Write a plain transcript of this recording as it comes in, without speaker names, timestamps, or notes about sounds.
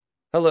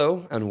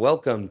Hello, and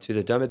welcome to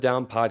the Dumb It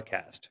Down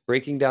podcast,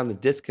 breaking down the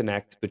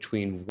disconnect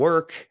between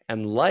work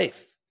and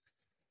life.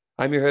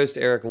 I'm your host,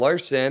 Eric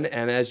Larson,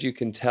 and as you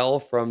can tell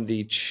from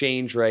the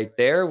change right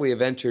there, we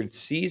have entered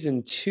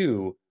season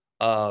 2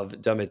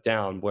 of Dumb It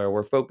Down, where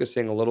we're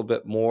focusing a little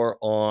bit more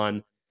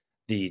on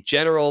the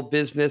general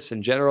business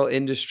and general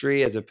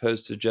industry as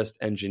opposed to just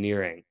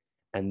engineering.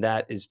 And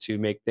that is to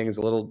make things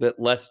a little bit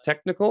less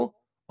technical,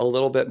 a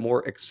little bit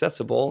more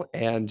accessible,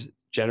 and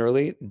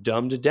generally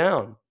dumbed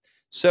down.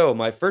 So,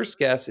 my first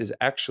guest is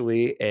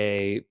actually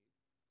a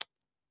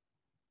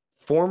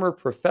former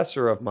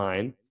professor of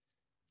mine.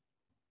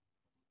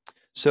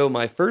 So,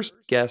 my first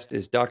guest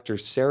is Dr.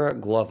 Sarah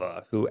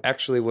Glover, who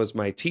actually was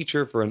my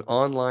teacher for an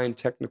online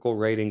technical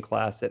writing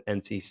class at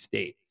NC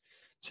State.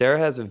 Sarah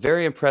has a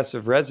very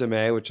impressive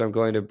resume, which I'm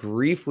going to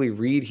briefly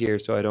read here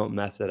so I don't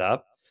mess it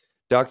up.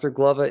 Dr.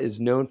 Glover is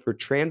known for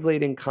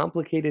translating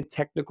complicated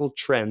technical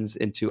trends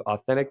into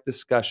authentic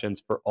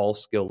discussions for all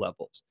skill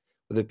levels.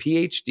 With a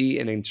PhD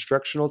in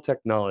instructional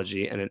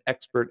technology and an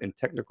expert in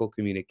technical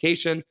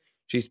communication,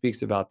 she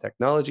speaks about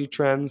technology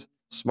trends,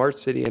 smart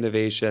city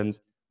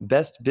innovations,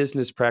 best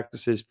business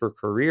practices for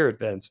career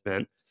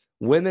advancement,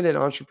 women in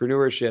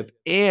entrepreneurship,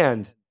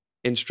 and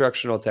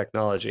instructional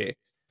technology,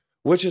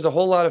 which is a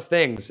whole lot of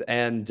things.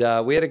 And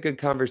we had a good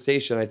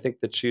conversation. I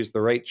think that she was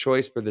the right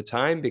choice for the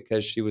time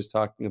because she was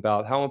talking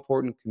about how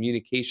important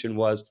communication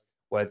was,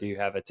 whether you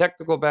have a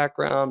technical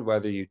background,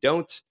 whether you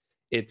don't.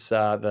 It's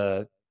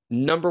the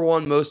number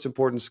one most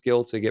important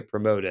skill to get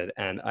promoted.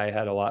 And I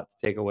had a lot to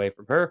take away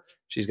from her.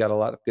 She's got a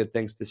lot of good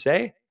things to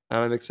say, and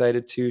I'm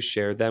excited to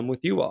share them with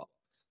you all.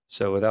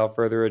 So without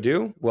further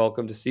ado,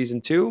 welcome to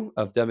season 2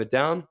 of Dumb It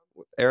Down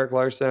with Eric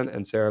Larson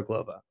and Sarah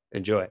Glover.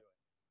 Enjoy.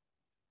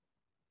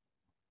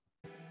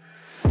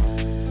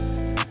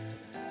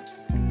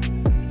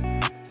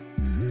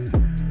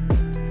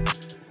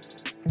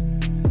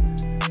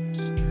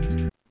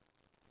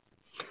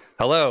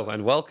 Hello,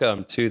 and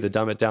welcome to the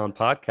Dumb It Down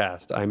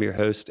podcast. I'm your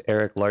host,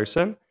 Eric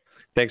Larson.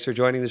 Thanks for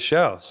joining the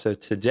show. So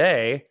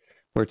today,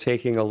 we're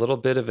taking a little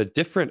bit of a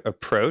different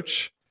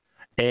approach.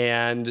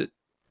 And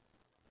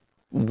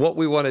what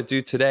we want to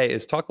do today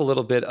is talk a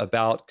little bit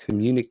about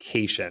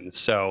communication.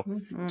 So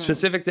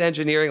specific to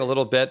engineering a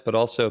little bit, but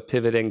also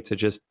pivoting to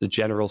just the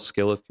general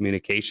skill of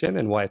communication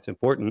and why it's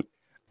important.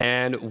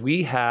 And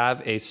we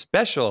have a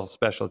special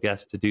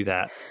guest to do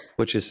that,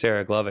 which is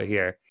Sarah Glover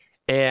here.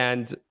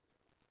 And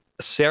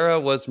Sarah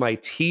was my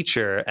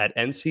teacher at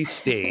NC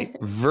State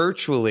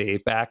virtually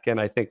back in,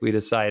 I think we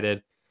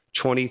decided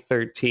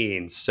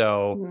 2013.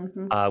 So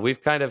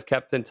we've kind of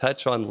kept in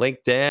touch on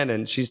LinkedIn,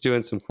 and she's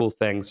doing some cool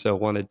things. So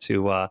wanted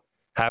to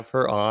have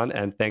her on,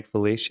 and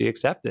thankfully she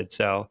accepted.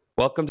 So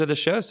welcome to the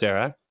show,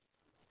 Sarah.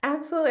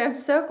 Absolutely. I'm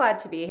so glad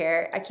to be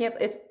here.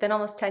 It's been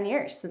almost 10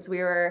 years since we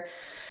were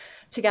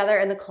together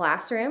in the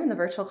classroom, in the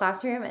virtual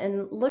classroom.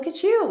 And look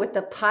at you with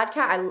the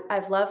podcast.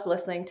 I've loved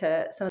listening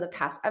to some of the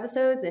past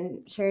episodes and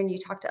hearing you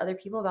talk to other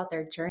people about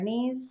their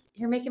journeys.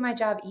 You're making my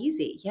job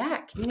easy. Yeah,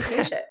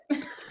 communication.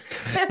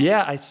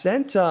 Yeah, I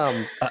sent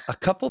a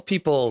couple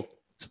people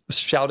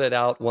shouted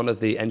out one of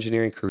the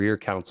engineering career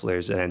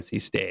counselors at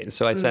NC State. And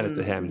so I sent it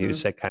to him. He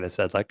was kind of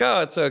said like,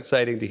 oh, it's so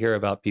exciting to hear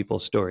about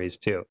people's stories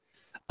too.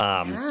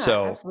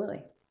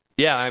 Absolutely.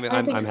 Yeah,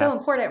 I think so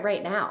important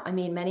right now. I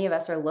mean, many of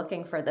us are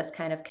looking for this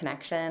kind of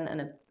connection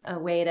and a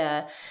way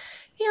to,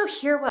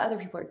 hear what other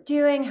people are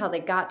doing, how they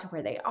got to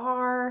where they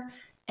are.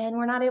 And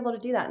we're not able to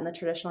do that in the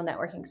traditional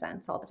networking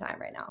sense all the time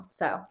right now.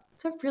 So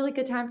it's a really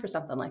good time for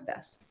something like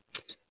this.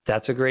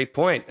 That's a great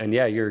point. And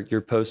yeah,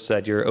 your post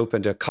said you're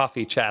open to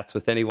coffee chats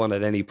with anyone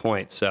at any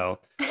point. So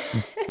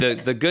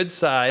the good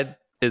side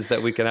is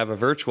that we can have a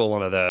virtual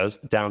one of those.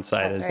 The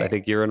downside is right. I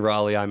think you're in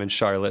Raleigh, I'm in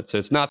Charlotte. So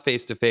it's not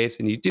face-to-face,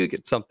 and you do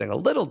get something a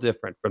little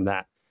different from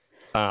that.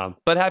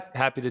 But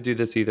happy to do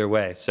this either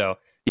way. So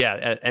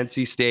yeah,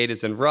 NC State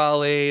is in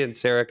Raleigh, and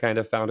Sarah kind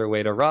of found her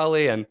way to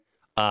Raleigh. And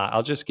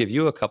I'll just give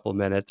you a couple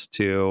minutes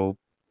to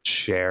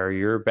share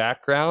your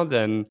background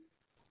and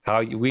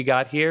how we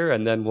got here,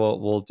 and then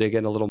we'll dig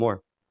in a little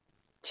more.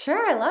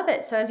 Sure, I love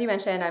it. So as you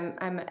mentioned,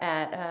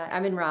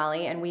 I'm in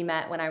Raleigh, and we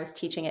met when I was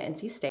teaching at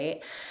NC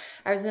State.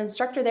 I was an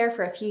instructor there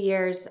for a few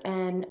years,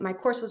 and my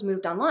course was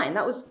moved online.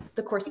 That was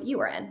the course that you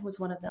were in, was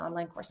one of the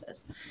online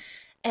courses.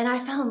 And I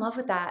fell in love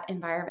with that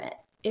environment.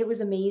 It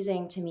was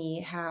amazing to me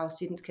how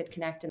students could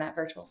connect in that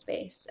virtual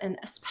space, and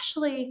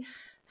especially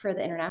for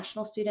the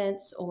international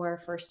students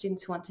or for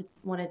students who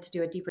wanted to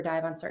do a deeper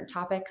dive on certain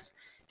topics,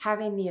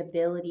 having the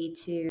ability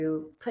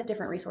to put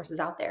different resources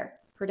out there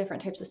for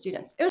different types of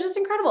students. It was just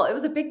incredible. It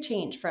was a big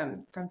change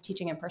from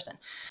teaching in person.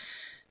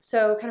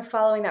 So kind of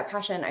following that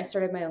passion, I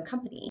started my own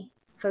company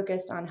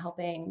focused on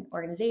helping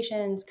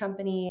organizations,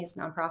 companies,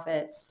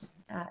 nonprofits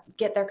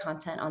get their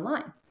content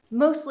online.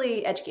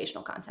 Mostly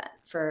educational content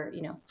for,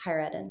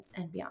 higher ed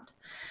and beyond.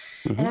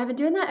 And I've been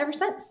doing that ever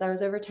since. That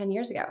was over 10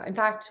 years ago. In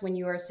fact, when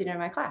you were a student in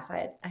my class,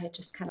 I had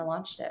just kind of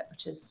launched it,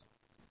 which is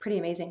pretty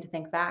amazing to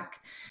think back.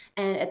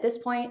 And at this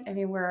point, I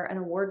mean, we're an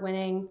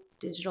award-winning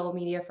digital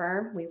media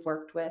firm. We've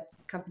worked with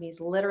companies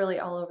literally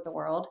all over the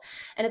world.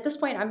 And at this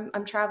point,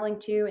 I'm traveling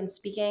to and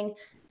speaking,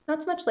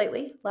 not so much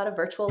lately, a lot of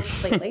virtual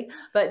lately,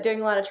 but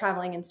doing a lot of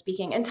traveling and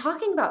speaking and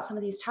talking about some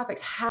of these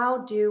topics. How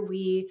do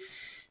we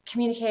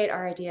communicate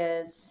our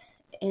ideas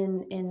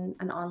in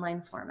an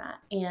online format?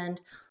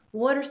 And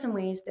what are some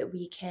ways that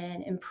we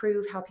can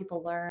improve how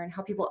people learn,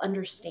 how people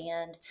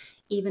understand,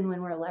 even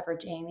when we're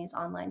leveraging these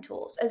online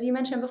tools? As you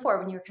mentioned before,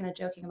 when you were kind of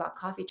joking about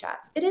coffee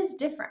chats, it is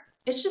different.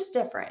 It's just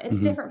different. It's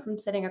different from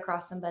sitting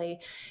across somebody.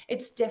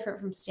 It's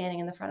different from standing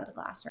in the front of the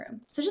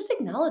classroom. So just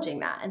acknowledging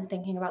that and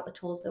thinking about the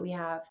tools that we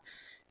have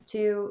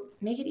to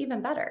make it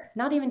even better.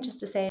 Not even just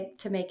to say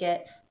to make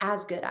it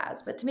as good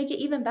as, but to make it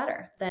even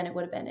better than it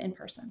would have been in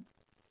person.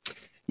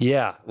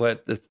 Yeah,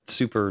 it's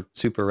super,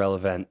 super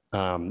relevant.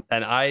 And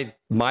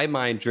my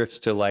mind drifts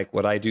to like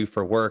what I do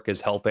for work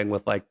is helping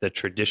with like the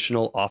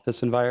traditional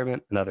office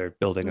environment and other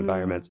building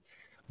environments.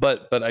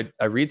 But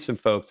I read some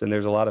folks and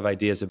there's a lot of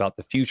ideas about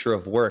the future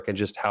of work and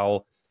just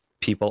how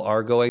people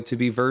are going to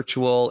be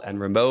virtual and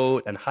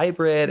remote and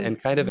hybrid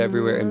and kind of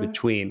everywhere in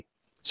between.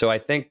 So I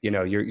think,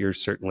 you're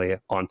certainly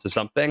onto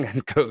something,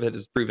 and COVID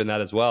has proven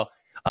that as well.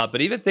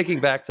 But even thinking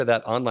back to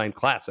that online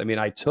class, I mean,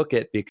 I took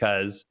it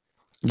because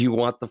you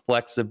want the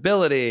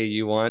flexibility.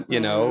 You want,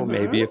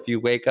 maybe if you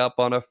wake up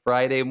on a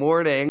Friday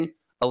morning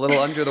a little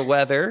under the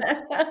weather,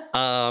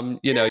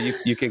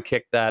 you can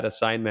kick that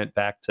assignment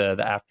back to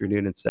the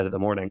afternoon instead of the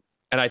morning.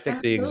 And I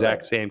think the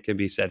exact Absolutely. same can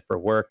be said for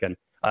work. And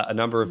a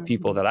number of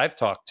people that I've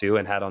talked to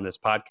and had on this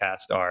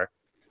podcast are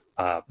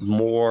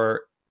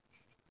more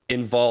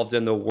involved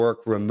in the work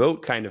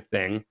remote kind of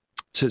thing,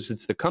 since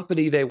it's the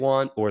company they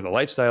want or the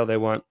lifestyle they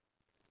want,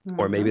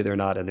 or maybe they're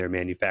not in their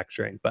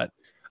manufacturing. But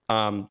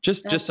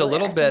just a Absolutely.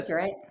 little I think bit. you're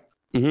right.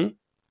 Mhm.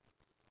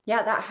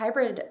 Yeah, that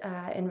hybrid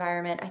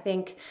environment, I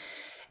think,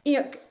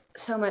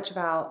 so much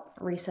about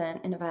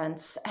recent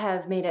events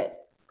have made it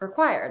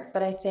required.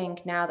 But I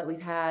think now that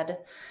we've had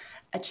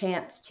a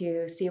chance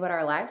to see what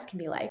our lives can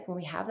be like when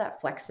we have that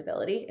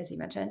flexibility, as you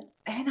mentioned,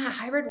 I mean, that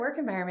hybrid work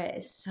environment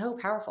is so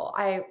powerful.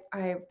 I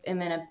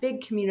am in a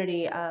big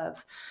community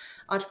of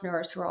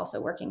entrepreneurs who are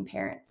also working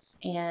parents.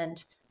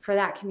 And for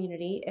that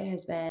community, it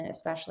has been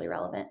especially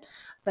relevant.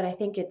 But I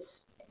think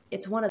it's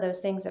one of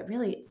those things that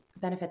really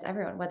benefits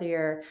everyone, whether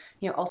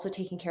you're also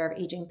taking care of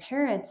aging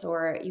parents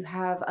or you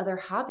have other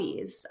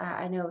hobbies.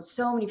 I know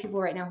so many people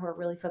right now who are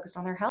really focused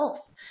on their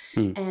health,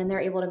 and they're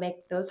able to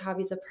make those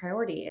hobbies a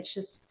priority. It's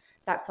just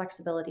that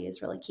flexibility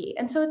is really key.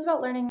 And so it's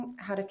about learning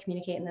how to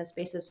communicate in those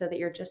spaces so that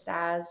you're just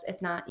as, if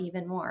not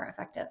even more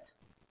effective.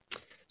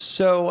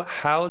 So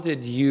how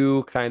did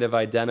you kind of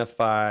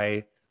identify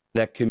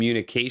that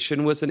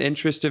communication was an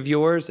interest of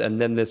yours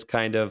and then this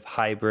kind of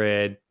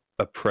hybrid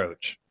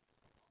approach?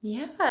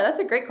 Yeah, that's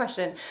a great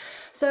question.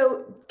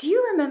 So, do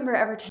you remember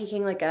ever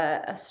taking like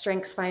a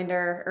strengths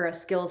finder or a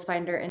skills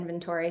finder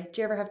inventory?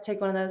 Do you ever have to take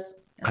one of those?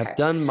 I've Okay.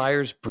 done So,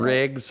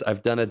 Myers-Briggs.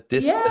 I've done a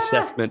DISC yeah.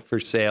 assessment for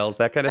sales,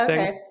 that kind of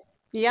thing. Okay.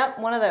 Yep,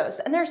 one of those.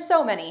 And there's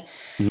so many.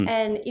 Mhm.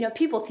 And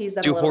people tease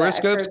them a Do little bit.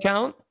 horoscopes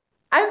count?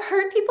 I've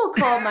heard people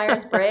call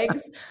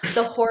Myers-Briggs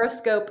the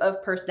horoscope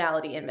of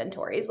personality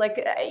inventories.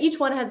 Like each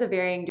one has a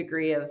varying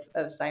degree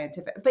of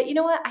scientific. But you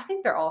know what? I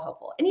think they're all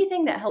helpful.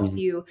 Anything that helps Mhm.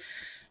 you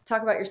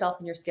talk about yourself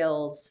and your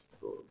skills,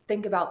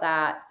 think about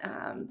that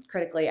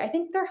critically, I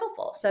think they're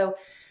helpful. So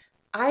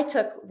I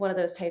took one of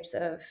those types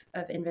of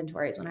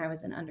inventories when I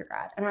was in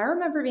undergrad. And I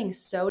remember being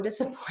so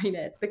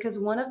disappointed because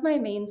one of my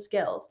main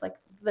skills, like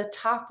the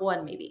top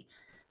one maybe,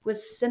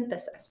 was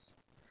synthesis.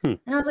 Hmm.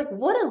 And I was like,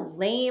 what a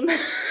lame,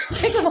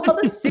 think of all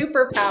the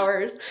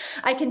superpowers.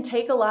 I can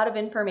take a lot of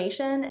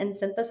information and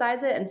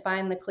synthesize it and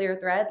find the clear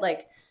thread.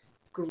 Like,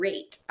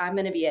 great, I'm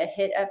going to be a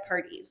hit at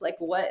parties. Like,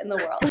 what in the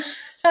world?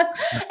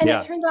 And it Yeah.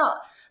 turns out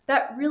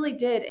that really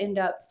did end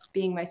up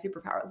being my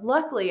superpower.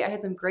 Luckily, I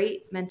had some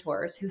great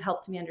mentors who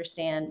helped me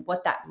understand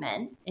what that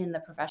meant in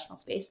the professional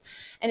space.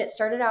 And it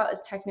started out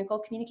as technical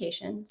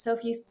communication. So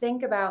if you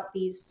think about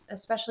these,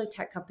 especially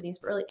tech companies,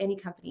 but really any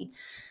company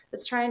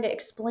that's trying to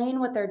explain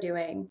what they're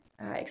doing,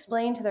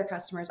 explain to their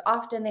customers,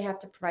 often they have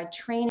to provide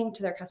training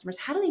to their customers.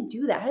 How do they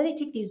do that? How do they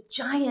take these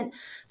giant,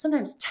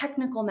 sometimes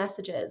technical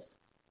messages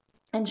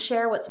and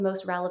share what's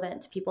most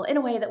relevant to people in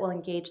a way that will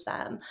engage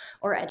them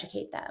or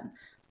educate them?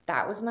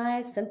 That was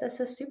my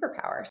synthesis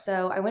superpower.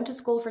 So I went to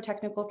school for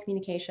technical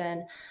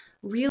communication,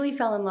 really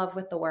fell in love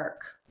with the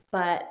work,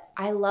 but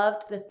I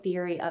loved the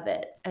theory of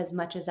it as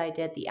much as I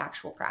did the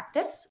actual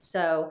practice.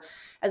 So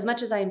as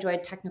much as I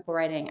enjoyed technical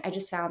writing, I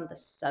just found the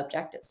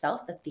subject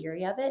itself, the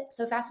theory of it,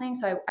 so fascinating.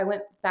 So I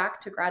went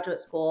back to graduate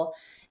school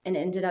and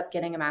ended up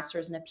getting a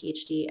master's and a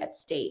PhD at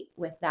State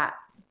with that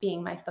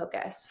being my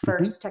focus.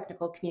 First,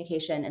 technical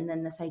communication, and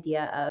then this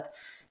idea of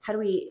how do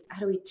we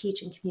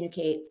teach and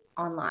communicate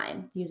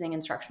online using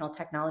instructional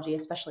technology,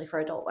 especially for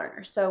adult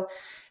learners. So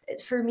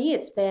for me,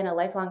 it's been a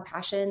lifelong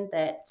passion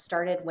that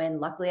started when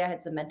luckily I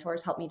had some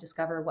mentors help me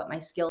discover what my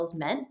skills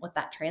meant, what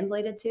that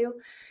translated to.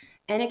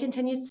 And it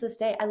continues to this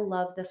day. I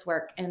love this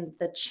work and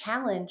the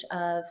challenge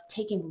of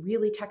taking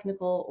really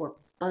technical or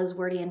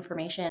buzzwordy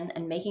information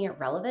and making it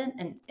relevant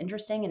and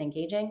interesting and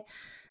engaging,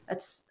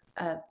 that's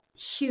a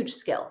huge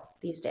skill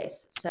these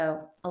days.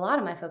 So a lot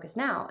of my focus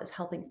now is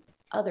helping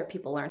other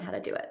people learn how to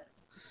do it.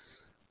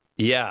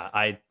 Yeah,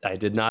 I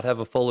did not have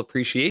a full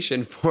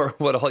appreciation for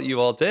what all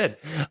you all did.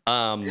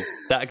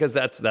 That because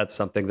that's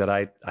something that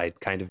I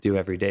kind of do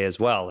every day as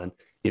well. And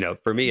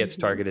for me, it's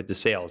Mm-hmm. targeted to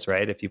sales,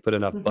 right? If you put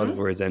enough Mm-hmm.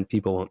 buzzwords in,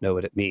 people won't know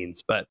what it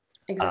means. But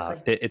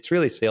Exactly. it's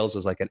really sales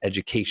is like an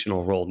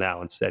educational role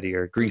now instead of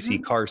your greasy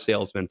Mm-hmm. car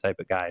salesman type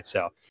of guy.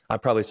 So I'm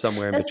probably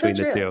somewhere in That's so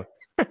between the true. two.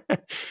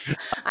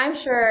 I'm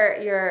sure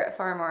you're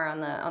far more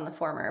on the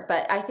former,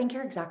 but I think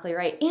you're exactly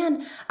right.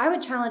 And I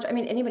would challenge, I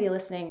mean, anybody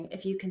listening,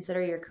 if you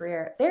consider your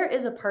career, there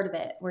is a part of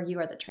it where you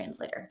are the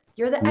translator.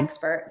 You're the Mhm.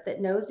 expert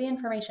that knows the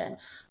information,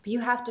 but you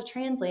have to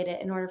translate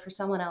it in order for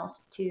someone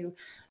else to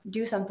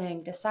do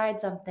something, decide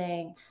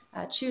something,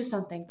 choose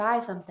something, buy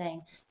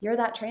something. You're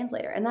that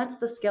translator. And that's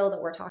the skill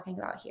that we're talking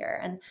about here.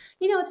 And,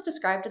 it's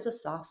described as a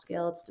soft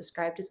skill, it's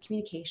described as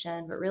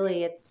communication, but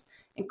really it's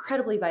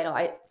incredibly vital.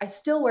 I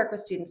still work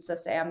with students to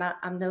this day.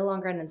 I'm no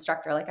longer an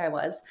instructor like I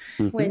was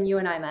Mhm. when you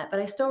and I met,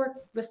 but I still work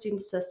with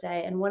students to this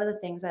day. And one of the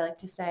things I like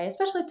to say,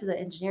 especially to the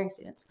engineering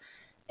students,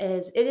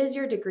 is it is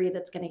your degree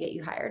that's going to get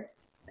you hired.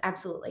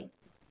 Absolutely.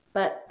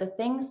 But the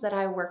things that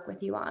I work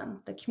with you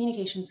on, the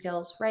communication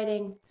skills,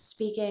 writing,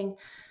 speaking,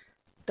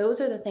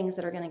 those are the things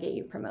that are going to get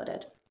you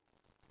promoted.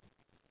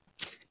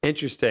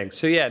 Interesting.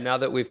 So yeah, now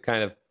that we've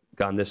kind of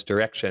gone this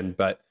direction,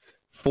 but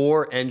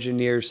for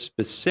engineers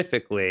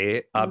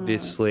specifically, Mm.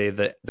 obviously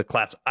the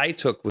class I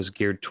took was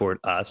geared toward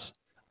us.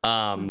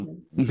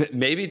 Mhm.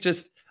 Maybe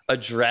just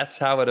address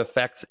how it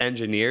affects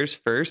engineers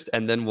first,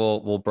 and then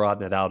we'll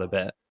broaden it out a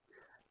bit.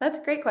 That's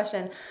a great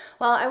question.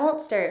 Well, I won't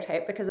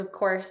stereotype because, of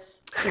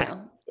course,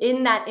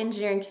 in that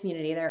engineering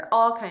community, there are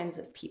all kinds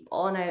of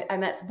people. And I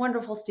met some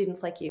wonderful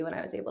students like you when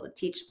I was able to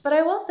teach. But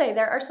I will say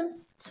there are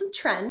some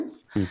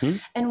trends. Hmm.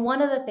 And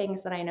one of the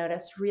things that I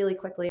noticed really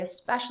quickly,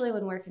 especially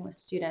when working with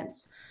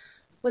students,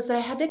 was that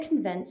I had to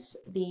convince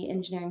the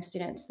engineering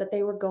students that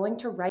they were going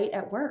to write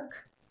at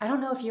work. I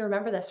don't know if you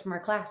remember this from our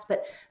class,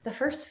 but the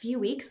first few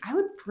weeks, I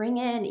would bring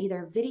in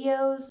either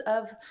videos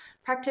of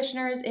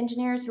practitioners,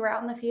 engineers who were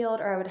out in the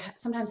field, or I would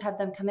sometimes have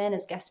them come in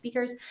as guest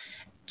speakers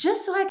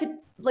just so I could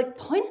like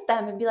point at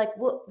them and be like,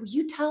 well, will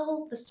you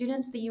tell the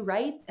students that you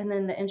write? And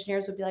then the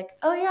engineers would be like,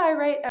 oh yeah, I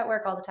write at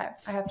work all the time.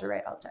 I have to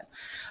write all the time.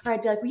 Or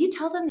I'd be like, will you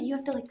tell them that you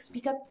have to like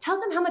speak up? Tell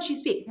them how much you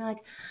speak. And you're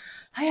like,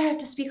 I have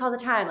to speak all the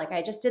time. Like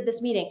I just did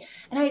this meeting.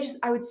 And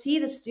I would see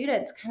the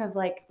students kind of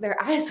like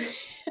their eyes.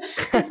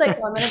 It's like,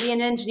 well, I'm going to be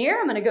an engineer.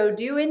 I'm going to go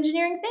do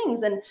engineering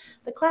things. And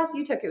the class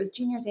you took, it was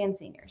juniors and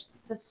seniors.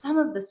 So some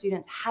of the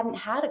students hadn't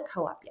had a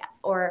co-op yet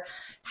or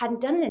hadn't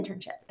done an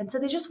internship. And so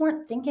they just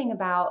weren't thinking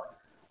about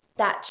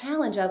that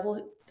challenge of,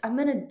 well, I'm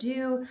going to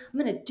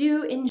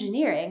do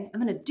engineering.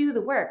 I'm going to do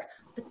the work,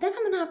 but then I'm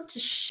going to have to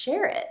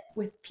share it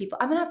with people.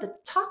 I'm going to have to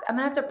talk. I'm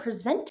going to have to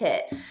present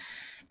it.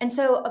 And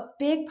so a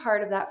big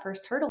part of that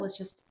first hurdle was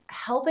just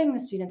helping the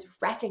students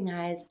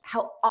recognize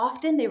how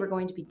often they were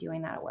going to be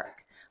doing that at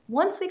work.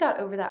 Once we got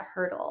over that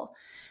hurdle,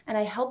 and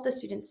I helped the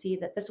students see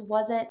that this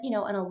wasn't,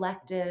 an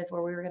elective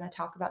where we were going to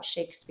talk about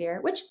Shakespeare,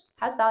 which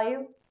has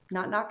value,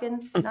 not knocking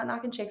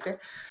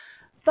Shakespeare,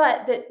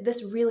 but that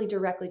this really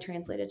directly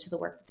translated to the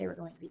work that they were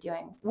going to be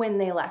doing when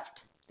they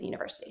left the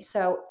university.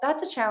 So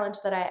that's a challenge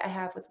that I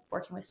have with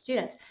working with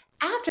students.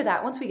 After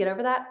that, once we get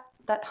over that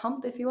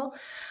hump, if you will,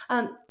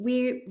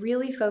 we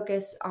really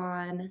focus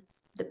on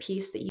the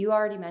piece that you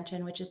already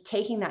mentioned, which is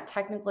taking that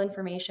technical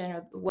information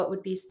or what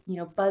would be,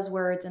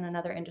 buzzwords in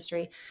another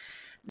industry,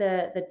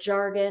 the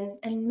jargon,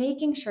 and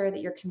making sure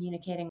that you're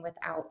communicating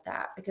without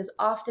that, because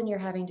often you're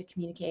having to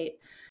communicate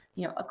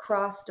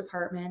across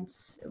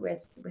departments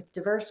with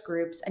diverse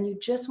groups, and you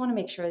just want to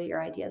make sure that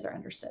your ideas are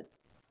understood.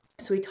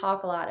 So we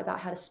talk a lot about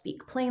how to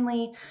speak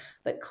plainly,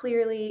 but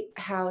clearly,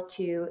 how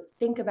to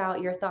think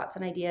about your thoughts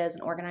and ideas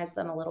and organize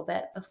them a little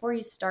bit before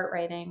you start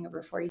writing or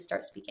before you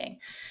start speaking.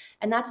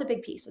 And that's a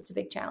big piece. It's a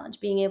big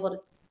challenge, being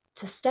able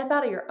to step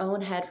out of your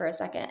own head for a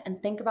second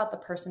and think about the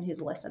person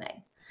who's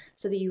listening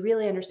so that you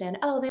really understand,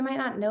 oh, they might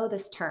not know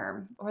this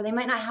term, or they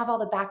might not have all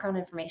the background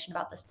information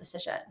about this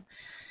decision.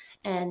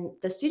 And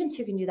the students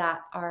who can do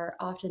that are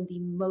often the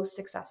most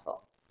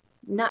successful.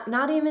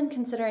 Not even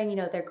considering,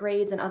 their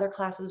grades and other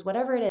classes,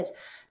 whatever it is,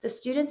 the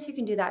students who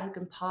can do that, who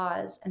can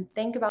pause and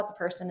think about the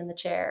person in the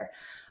chair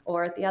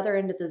or at the other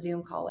end of the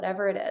Zoom call,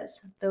 whatever it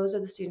is, those are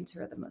the students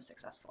who are the most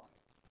successful.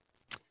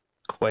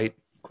 Quite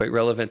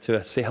relevant to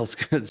a sales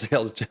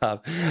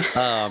job,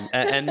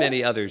 and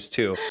many others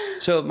too.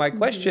 So my Mm-hmm.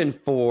 question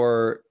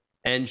for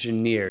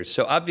engineers.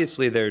 So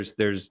obviously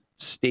there's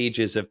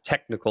stages of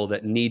technical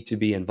that need to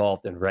be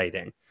involved in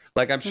writing.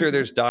 Like I'm sure Mm-hmm.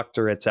 there's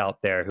doctorates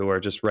out there who are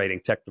just writing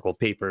technical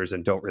papers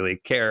and don't really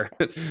care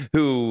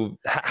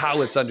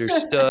how it's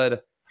understood.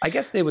 I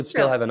guess they would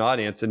still True. have an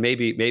audience, and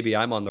maybe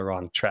I'm on the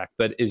wrong track.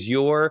 But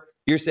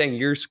you're saying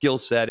your skill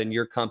set and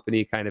your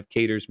company kind of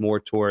caters more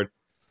toward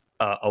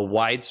a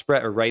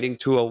widespread or writing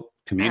to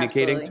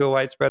communicating to Absolutely. a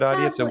widespread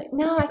audience? And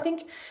Absolutely. No, I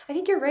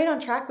think you're right on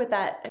track with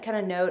that kind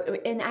of note.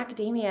 In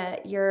academia,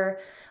 your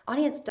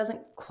audience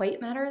doesn't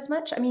quite matter as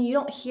much. I mean, you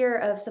don't hear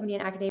of somebody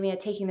in academia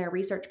taking their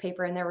research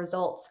paper and their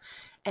results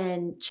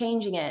and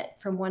changing it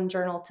from one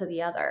journal to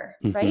the other,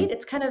 Mhm. right?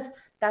 It's kind of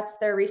that's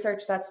their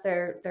research, that's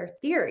their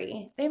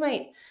theory. They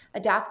might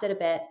adapt it a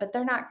bit, but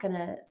they're not going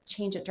to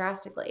change it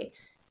drastically.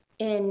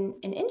 In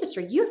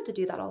industry, you have to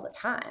do that all the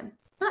time.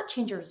 Not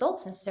change your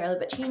results necessarily,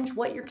 but change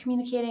what you're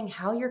communicating,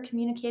 how you're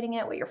communicating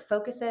it, what your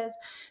focus is.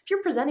 If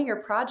you're presenting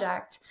your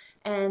project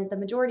and the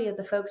majority of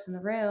the folks in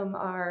the room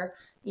are,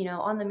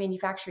 on the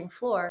manufacturing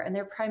floor and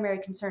their primary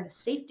concern is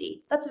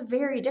safety, that's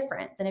very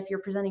different than if you're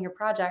presenting your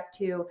project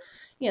to,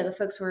 the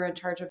folks who are in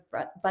charge of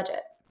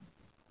budget,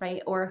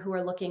 right? Or who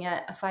are looking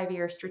at a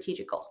 5-year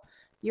strategic goal.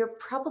 You're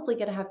probably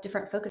going to have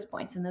different focus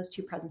points in those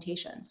two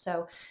presentations.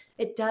 So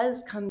it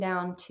does come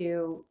down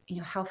to,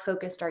 how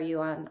focused are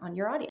you on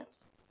your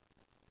audience?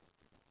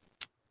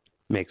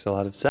 Makes a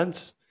lot of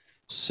sense.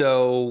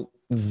 So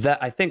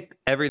that I think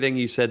everything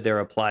you said there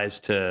applies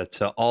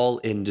to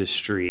all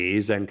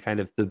industries and kind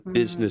of the Mm.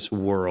 business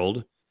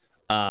world,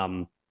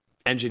 um,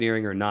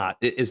 engineering or not.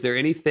 Is there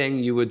anything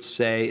you would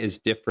say is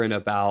different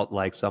about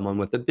like someone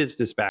with a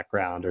business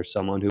background or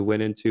someone who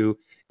went into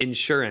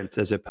insurance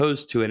as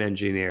opposed to an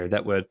engineer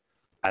that would,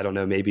 I don't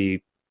know,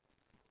 maybe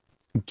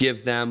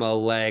give them a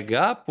leg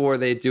up, or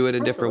they do it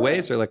in different ways,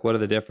 Absolutely. or like what are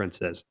the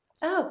differences?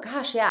 Oh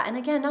gosh, yeah. And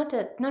again, not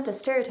to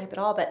stereotype at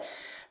all, but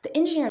the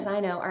engineers I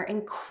know are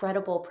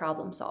incredible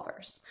problem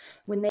solvers.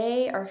 When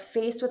they are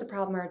faced with a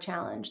problem or a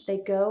challenge, they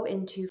go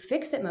into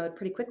fix it mode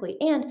pretty quickly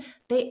and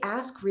they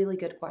ask really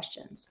good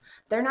questions.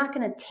 They're not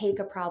going to take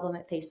a problem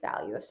at face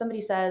value. If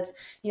somebody says,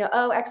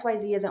 oh,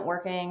 XYZ isn't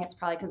working, it's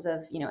probably because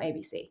of,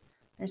 ABC.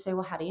 They're going to say,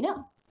 well, how do you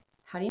know?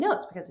 How do you know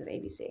it's because of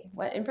ABC?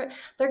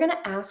 They're going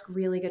to ask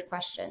really good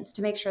questions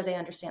to make sure they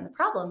understand the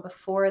problem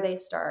before they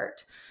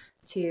start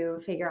to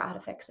figure out how to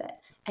fix it.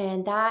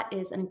 And that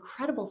is an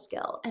incredible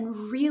skill and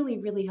really,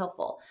 really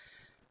helpful.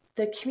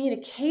 The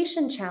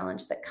communication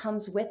challenge that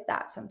comes with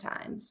that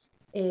sometimes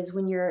is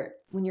when you're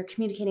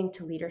communicating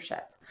to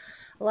leadership.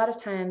 A lot of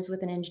times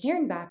with an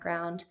engineering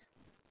background,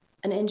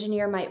 an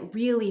engineer might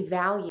really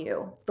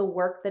value the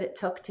work that it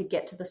took to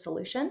get to the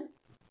solution.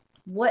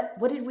 What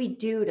did we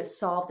do to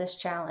solve this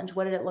challenge?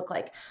 What did it look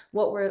like?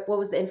 What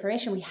was the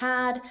information we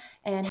had,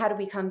 and how did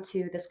we come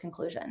to this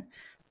conclusion?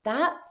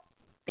 That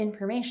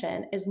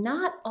information is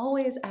not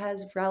always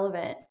as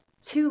relevant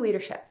to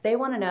leadership. They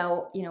want to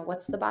know,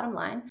 what's the bottom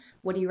line?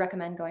 What do you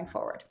recommend going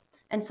forward?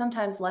 And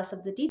sometimes less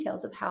of the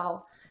details of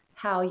how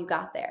you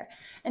got there.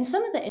 And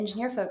some of the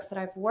engineer folks that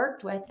I've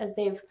worked with, as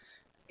they've,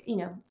 you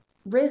know,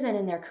 risen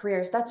in their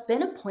careers, that's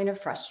been a point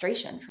of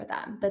frustration for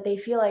them, that they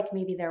feel like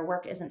maybe their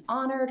work isn't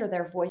honored or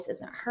their voice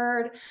isn't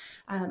heard.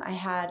 I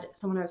had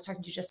someone I was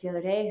talking to just the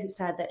other day who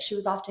said that she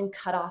was often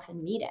cut off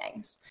in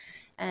meetings.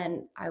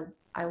 And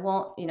I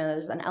won't,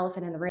 there's an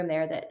elephant in the room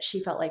there, that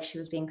she felt like she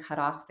was being cut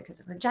off because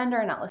of her gender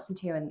and not listened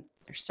to. And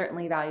there's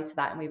certainly value to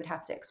that. And we would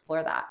have to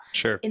explore that.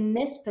 Sure. In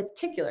this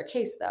particular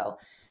case, though,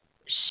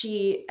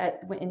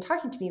 in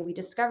talking to me, we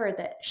discovered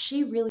that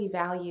she really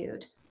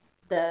valued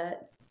the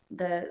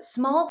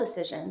small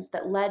decisions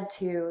that led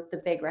to the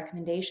big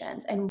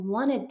recommendations and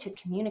wanted to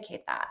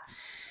communicate that.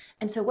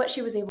 And so what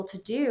she was able to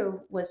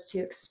do was to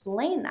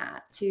explain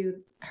that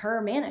to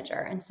her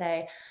manager and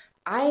say,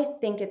 I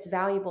think it's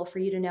valuable for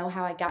you to know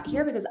how I got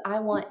here because I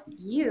want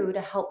you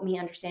to help me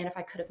understand if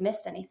I could have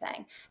missed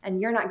anything. And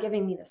you're not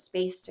giving me the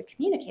space to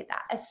communicate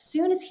that. As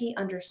soon as he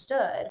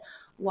understood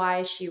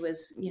why she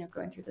was,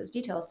 going through those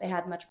details, they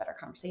had much better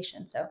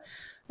conversation. So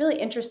really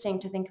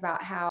interesting to think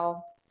about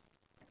how,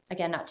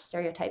 again, not to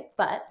stereotype,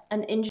 but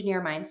an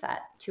engineer mindset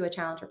to a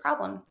challenge or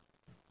problem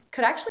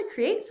could actually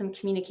create some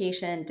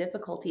communication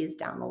difficulties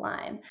down the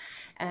line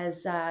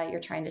as you're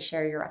trying to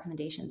share your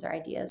recommendations or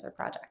ideas or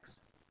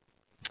projects.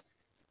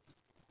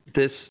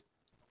 This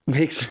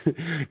makes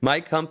my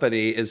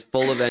company is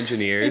full of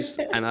engineers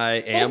and I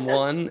am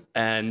one,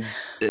 and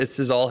this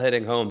is all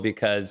hitting home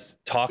because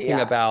talking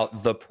Yeah.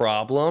 about the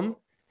problem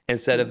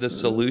instead of the Mm-hmm.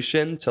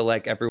 solution to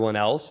like everyone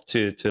else,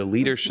 to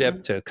leadership,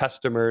 Mm-hmm. to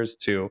customers,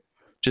 to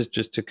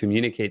just to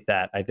communicate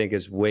that, I think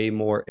is way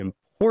more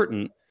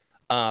important.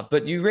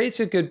 But you raise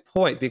a good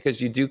point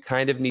because you do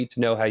kind of need to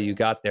know how you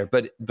got there.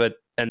 But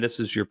and this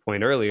is your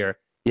point earlier,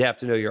 you have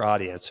to know your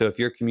audience. So if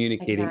you're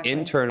communicating Exactly.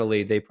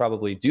 internally, they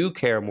probably do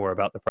care more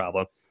about the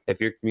problem. If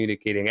you're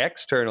communicating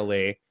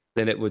externally,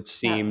 then it would Yeah,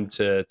 seem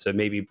to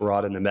maybe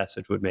broaden the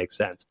message would make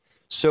sense.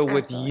 So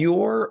with absolutely.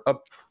 your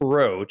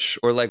approach,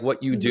 or like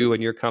what you do Mm-hmm.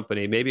 in your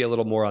company, maybe a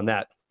little more on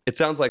that. It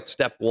sounds like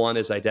step one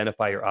is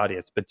identify your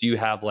audience, but do you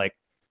have like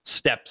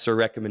steps or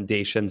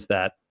recommendations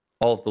that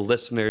all of the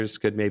listeners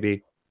could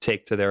maybe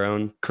take to their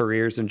own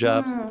careers and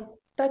jobs?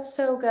 That's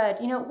so good.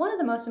 One of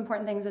the most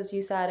important things, as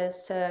you said,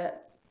 is to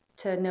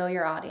know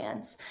your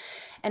audience.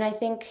 And I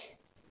think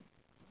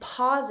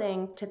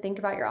pausing to think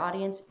about your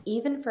audience,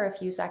 even for a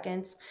few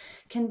seconds,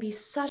 can be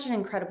such an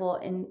incredible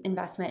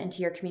investment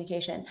into your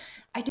communication.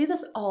 I do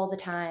this all the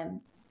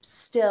time,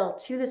 still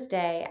to this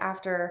day,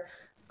 after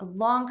a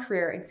long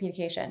career in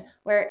communication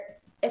where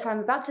if I'm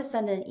about to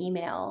send an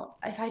email,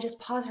 if I just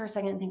pause for a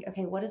second and think,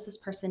 okay, what does this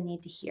person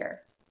need to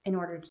hear in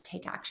order to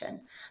take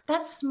action?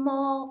 That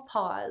small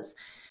pause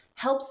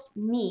helps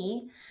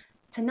me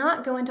to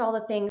not go into all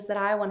the things that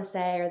I want to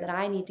say or that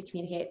I need to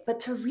communicate, but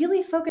to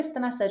really focus the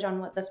message on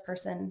what this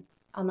person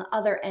on the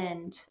other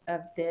end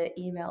of the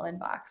email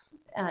inbox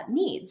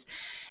needs.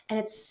 And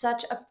it's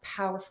such a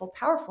powerful,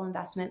 powerful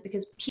investment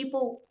because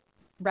people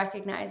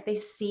recognize, they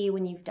see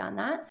when you've done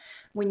that,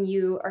 when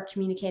you are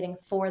communicating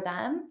for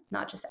them,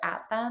 not just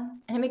at them.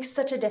 And it makes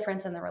such a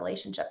difference in the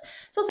relationship.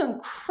 It's also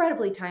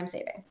incredibly time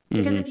saving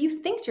because if you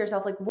think to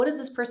yourself, like, what does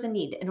this person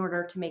need in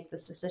order to make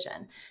this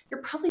decision?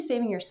 You're probably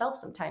saving yourself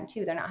some time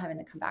too. They're not having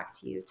to come back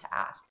to you to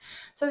ask.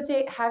 So I'd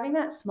say having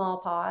that small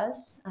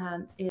pause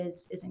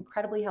is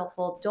incredibly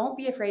helpful. Don't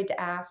be afraid to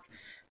ask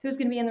who's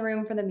going to be in the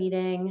room for the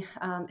meeting,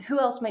 who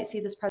else might see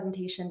this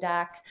presentation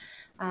deck.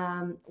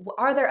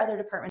 Are there other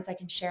departments I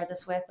can share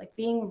this with? Like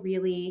being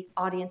really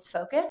audience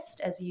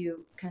focused as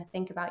you kind of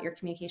think about your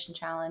communication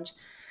challenge.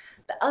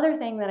 The other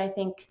thing that I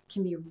think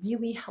can be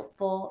really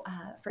helpful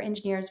for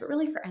engineers, but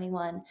really for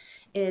anyone,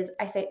 is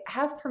I say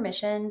have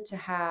permission to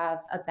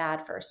have a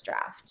bad first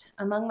draft.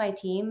 Among my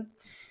team,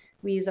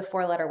 we use a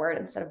 4-letter word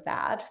instead of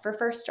bad for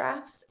first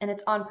drafts, and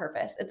it's on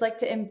purpose. It's like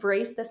to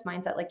embrace this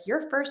mindset, like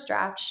your first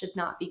draft should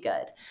not be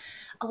good.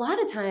 A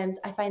lot of times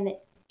I find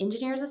that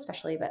engineers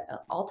especially, but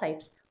all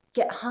types,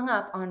 get hung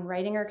up on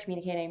writing or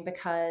communicating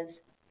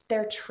because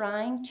they're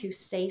trying to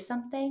say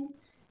something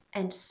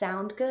and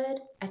sound good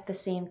at the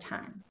same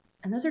time.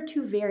 And those are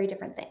two very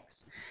different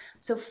things.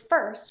 So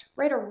first,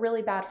 write a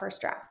really bad first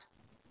draft.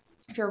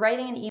 If you're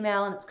writing an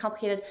email and it's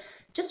complicated,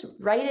 just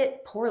write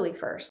it poorly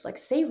first. Like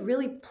say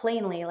really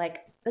plainly,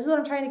 like, this is what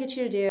I'm trying to get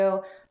you to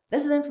do.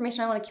 This is the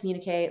information I want to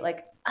communicate.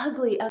 Like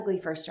ugly, ugly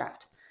first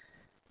draft.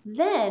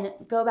 Then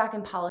go back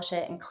and polish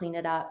it and clean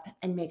it up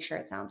and make sure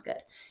it sounds good.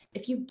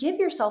 If you give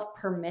yourself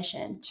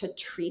permission to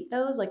treat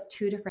those like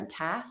two different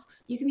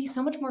tasks, you can be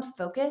so much more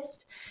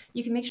focused.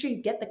 You can make sure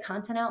you get the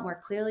content out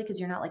more clearly because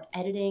you're not like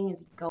editing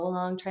as you go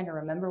along, trying to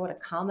remember what a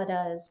comma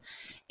does.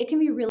 It can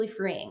be really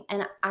freeing.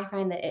 And I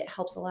find that it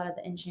helps a lot of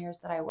the engineers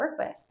that I work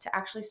with to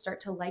actually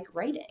start to like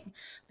writing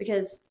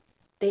because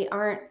they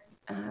aren't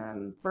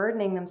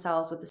burdening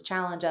themselves with this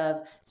challenge of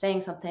saying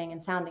something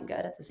and sounding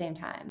good at the same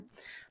time.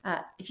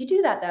 If you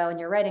do that though, and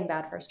you're writing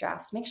bad first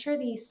drafts, make sure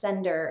the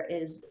sender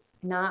is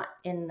not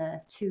in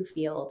the to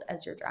field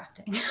as you're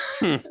drafting.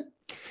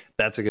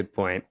 That's a good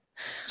point.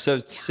 So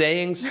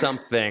saying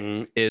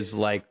something is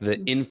like the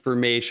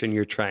information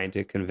you're trying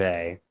to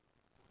convey.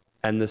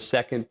 And the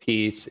second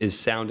piece is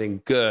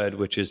sounding good,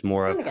 which is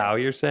more of how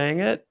you're saying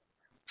it.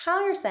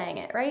 How you're saying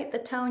it, right? The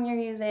tone you're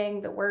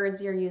using, the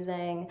words you're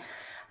using,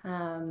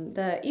 even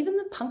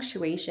the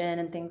punctuation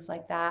and things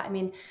like that. I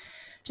mean,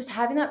 just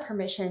having that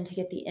permission to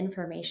get the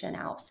information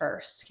out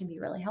first can be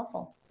really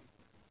helpful.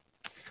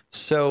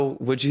 So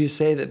would you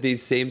say that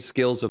these same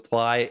skills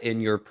apply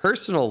in your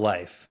personal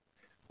life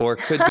or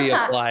could be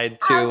applied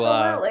to,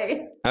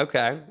 Absolutely.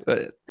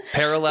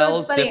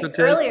 Parallels, so it's funny,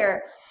 differences?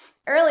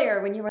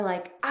 Earlier when you were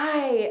like,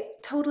 I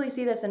totally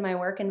see this in my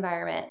work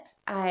environment,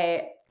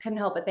 I couldn't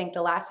help but think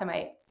the last time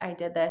I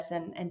did this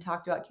and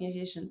talked about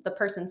communication, the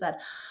person said,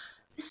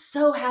 this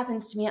so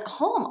happens to me at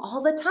home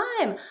all the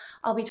time.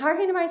 I'll be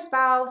talking to my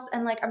spouse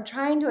and like I'm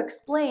trying to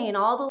explain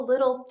all the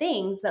little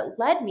things that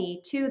led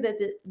me to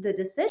the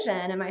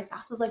decision. And my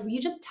spouse was like, will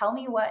you just tell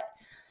me what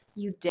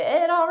you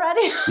did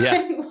already?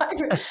 Yeah.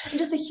 And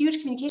just a huge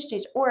communication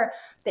stage. Or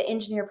the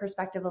engineer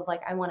perspective of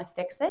like, I want to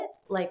fix it.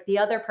 Like the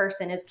other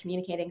person is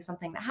communicating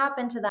something that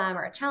happened to them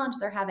or a challenge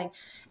they're having.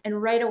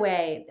 And right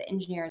away, the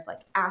engineer is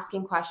like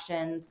asking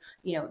questions,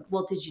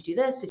 well, did you do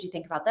this? Did you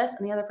think about this?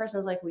 And the other person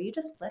is like, will you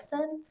just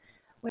listen?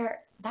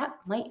 Where that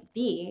might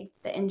be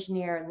the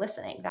engineer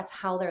listening. That's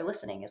how they're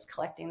listening, is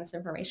collecting this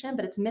information,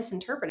 but it's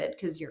misinterpreted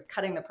because you're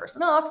cutting the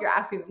person off. You're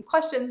asking them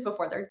questions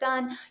before they're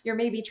done. You're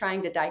maybe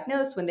trying to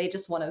diagnose when they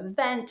just want to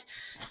vent.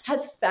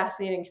 Has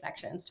fascinating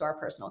connections to our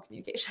personal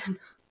communication.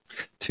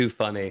 Too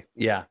funny.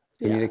 Yeah.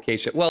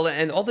 Communication. Yeah. Well,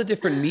 and all the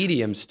different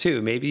mediums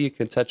too. Maybe you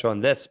can touch on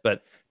this,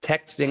 but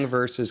texting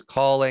versus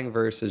calling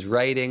versus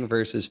writing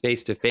versus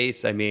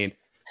face-to-face. I mean,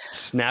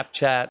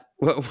 Snapchat,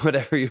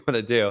 whatever you want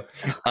to do.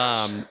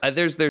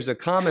 There's a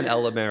common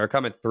element or a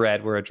common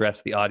thread where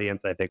address the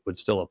audience, I think, would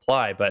still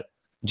apply. But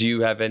do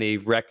you have any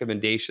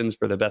recommendations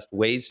for the best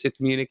ways to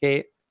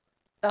communicate?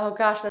 Oh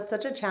gosh, that's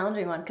such a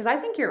challenging one because I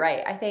think you're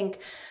right. I think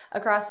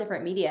across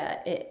different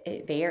media,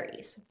 it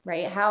varies,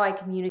 right? How I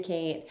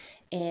communicate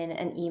in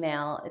an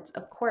email, it's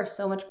of course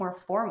so much more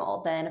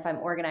formal than if I'm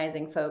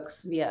organizing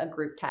folks via a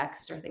group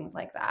text or things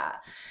like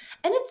that.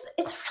 And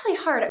it's really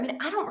hard. I mean,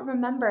 I don't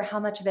remember how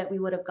much of it we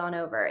would have gone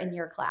over in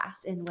your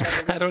class in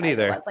whatever I don't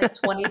either. It was, like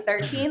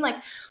 2013.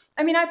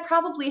 I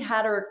probably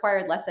had a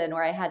required lesson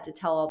where I had to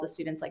tell all the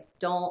students, like,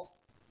 don't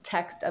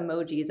text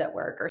emojis at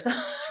work or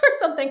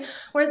something.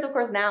 Whereas, of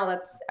course, now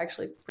that's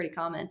actually pretty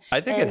common. I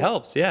think it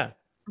helps. Yeah.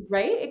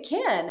 Right?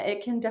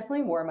 It can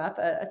definitely warm up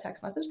a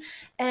text message.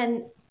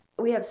 And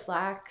we have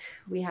Slack,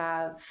 we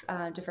have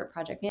different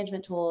project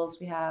management tools,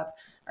 we have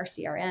our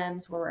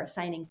CRMs where we're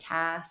assigning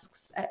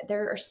tasks.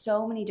 There are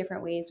so many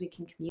different ways we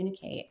can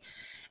communicate.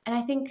 And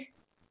I think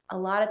a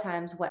lot of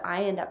times what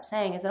I end up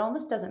saying is it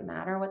almost doesn't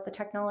matter what the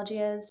technology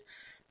is.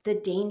 The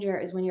danger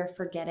is when you're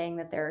forgetting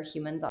that there are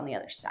humans on the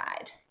other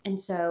side. And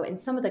so in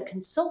some of the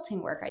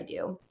consulting work I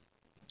do,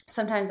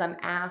 sometimes I'm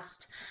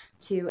asked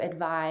to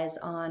advise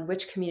on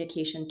which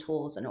communication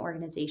tools an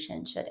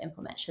organization should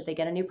implement. Should they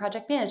get a new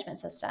project management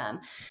system?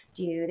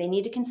 Do they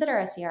need to consider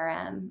a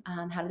CRM?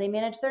 How do they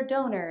manage their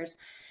donors?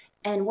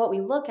 And what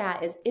we look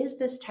at is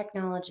this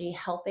technology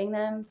helping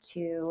them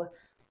to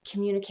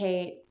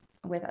communicate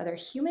with other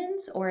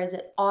humans, or is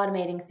it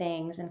automating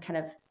things and kind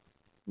of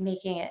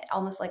making it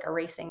almost like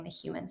erasing the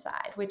human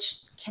side, which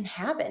can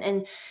happen?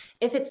 And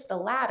if it's the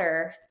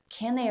latter,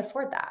 can they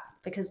afford that?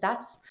 Because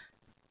that's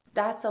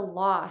a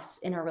loss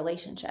in a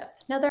relationship.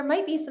 Now, there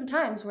might be some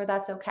times where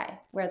that's okay,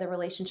 where the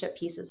relationship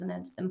piece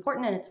isn't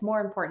important, and it's more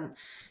important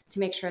to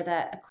make sure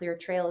that a clear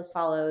trail is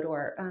followed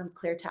or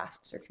clear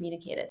tasks are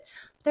communicated.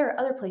 But there are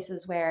other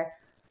places where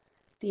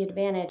the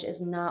advantage is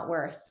not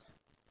worth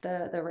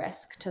the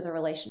risk to the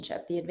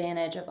relationship. The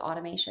advantage of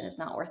automation is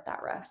not worth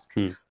that risk.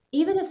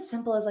 Even as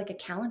simple as like a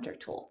calendar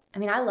tool. I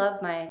mean, I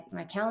love my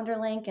calendar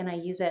link, and I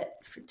use it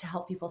to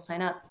help people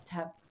sign up to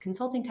have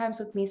consulting times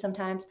with me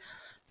sometimes.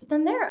 But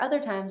then there are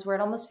other times where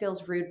it almost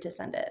feels rude to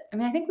send it. I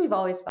mean, I think we've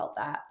always felt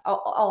that.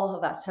 All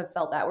of us have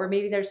felt that, where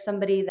maybe there's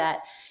somebody that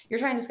you're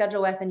trying to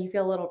schedule with and you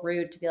feel a little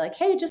rude to be like,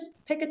 hey,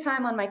 just pick a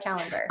time on my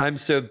calendar. I'm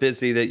so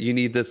busy that you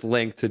need this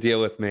link to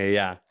deal with me.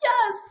 Yeah.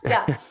 Yes.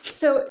 Yeah.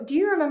 So do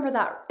you remember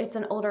that? It's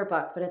an older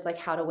book, but it's like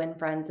How to Win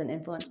Friends and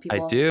Influence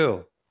People. I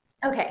do.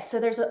 Okay.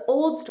 So there's an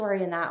old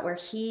story in that where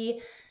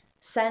he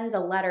sends a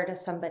letter to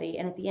somebody,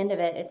 and at the end of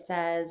it, it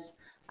says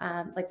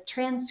like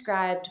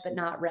transcribed but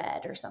not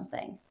read or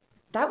something.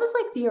 That was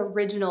like the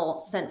original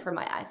sent from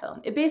my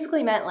iPhone. It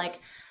basically meant like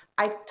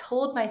I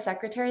told my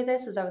secretary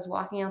this as I was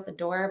walking out the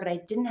door, but I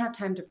didn't have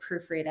time to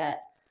proofread it.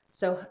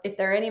 So if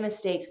there are any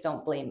mistakes,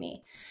 don't blame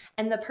me.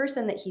 And the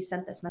person that he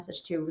sent this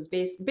message to was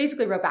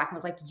basically wrote back and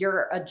was like,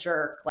 you're a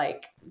jerk.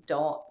 Like,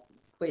 don't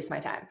waste my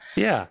time.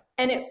 Yeah.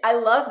 And I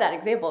love that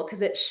example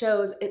because it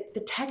shows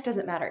the tech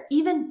doesn't matter.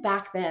 Even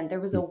back then, there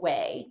was a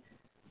way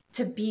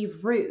to be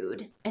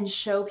rude and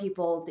show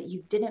people that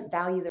you didn't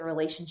value the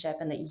relationship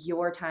and that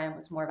your time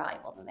was more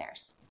valuable than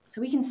theirs. So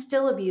we can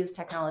still abuse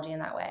technology in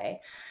that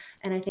way.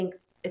 And I think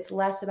it's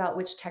less about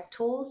which tech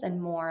tools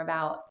and more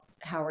about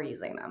how we're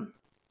using them.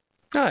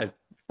 I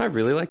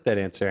really like that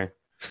answer.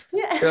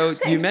 Yeah, so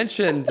you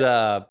mentioned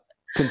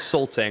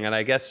consulting, and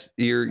I guess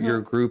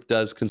your group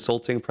does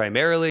consulting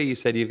primarily. You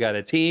said you've got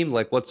a team.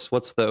 Like, what's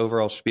the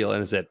overall spiel?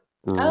 And is it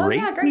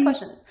great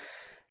question.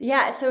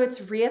 Yeah, so it's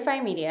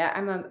Reify Media.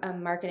 I'm a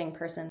marketing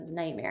person's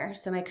nightmare.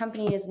 So my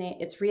company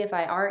it's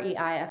Reify,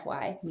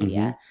 REIFY Media.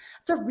 Mm-hmm.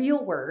 It's a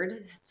real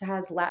word. It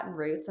has Latin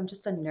roots. I'm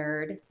just a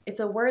nerd.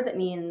 It's a word that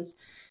means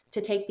to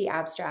take the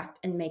abstract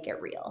and make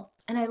it real.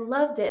 And I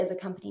loved it as a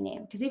company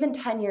name because even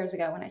 10 years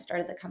ago when I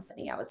started the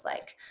company, I was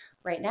like,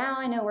 right now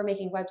I know we're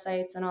making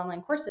websites and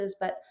online courses,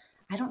 but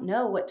I don't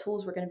know what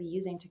tools we're going to be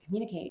using to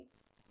communicate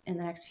in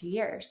the next few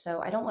years.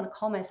 So I don't want to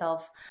call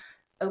myself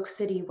Oak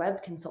City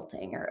Web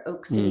Consulting or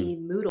Oak City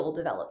Moodle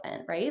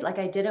Development, right? Like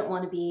I didn't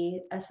want to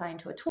be assigned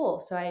to a tool.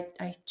 So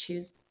I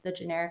choose the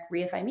generic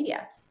Reify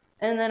Media.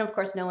 And then of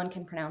course, no one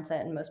can pronounce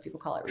it and most people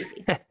call it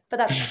Reify, but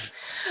that's,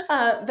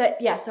 but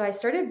yeah, so I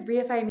started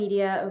Reify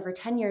Media over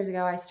 10 years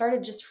ago. I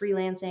started just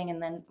freelancing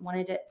and then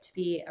wanted it to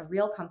be a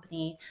real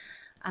company.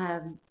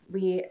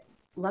 We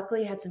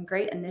luckily had some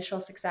great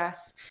initial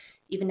success.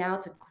 Even now,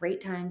 it's a great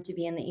time to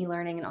be in the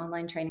e-learning and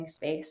online training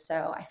space.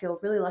 So I feel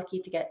really lucky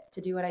to get to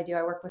do what I do.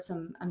 I work with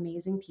some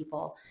amazing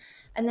people.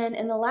 And then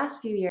in the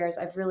last few years,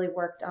 I've really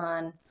worked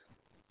on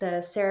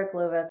the Sarah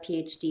Glova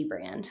PhD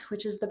brand,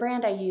 which is the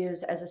brand I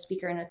use as a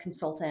speaker and a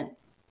consultant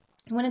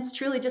when it's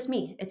truly just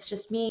me. It's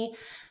just me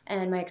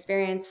and my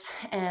experience.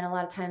 And a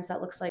lot of times that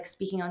looks like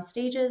speaking on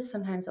stages.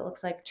 Sometimes it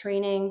looks like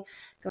training,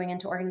 going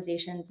into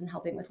organizations and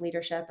helping with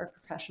leadership or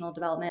professional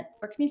development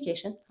or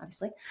communication,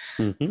 obviously.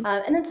 Mm-hmm.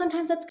 And then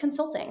sometimes that's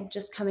consulting,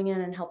 just coming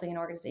in and helping an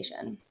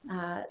organization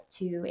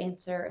to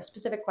answer a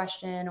specific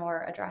question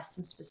or address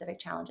some specific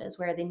challenges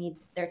where they need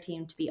their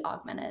team to be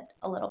augmented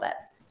a little bit.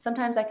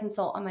 Sometimes I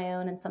consult on my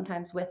own and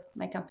sometimes with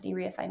my company,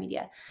 Reify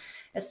Media.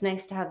 It's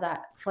nice to have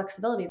that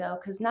flexibility though,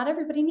 because not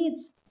everybody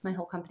needs my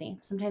whole company.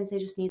 Sometimes they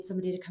just need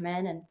somebody to come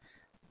in and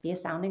be a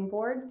sounding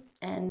board.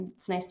 And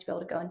it's nice to be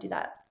able to go and do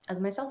that as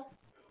myself.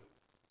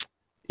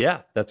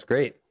 Yeah, that's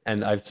great.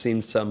 And I've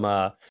seen some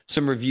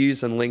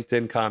reviews and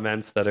LinkedIn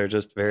comments that are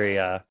just very,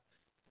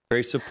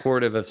 very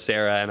supportive of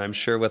Sarah. And I'm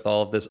sure with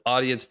all of this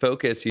audience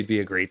focus, you'd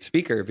be a great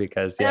speaker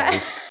because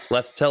it's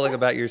less telling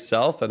about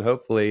yourself and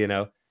hopefully,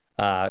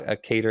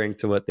 catering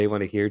to what they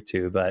want to hear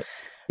to. But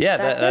yeah,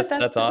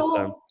 that's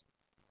awesome. Goal.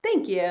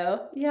 Thank you.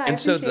 Yeah. And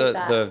so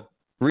the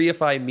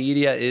Reify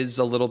Media is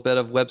a little bit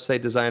of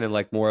website design and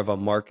like more of a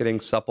marketing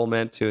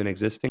supplement to an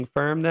existing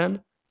firm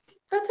then?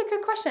 That's a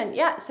good question.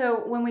 Yeah.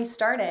 So when we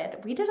started,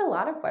 we did a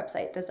lot of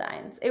website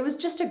designs. It was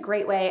just a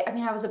great way. I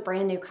mean, I was a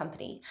brand new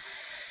company.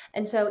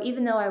 And so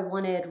even though I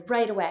wanted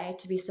right away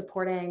to be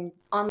supporting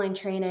online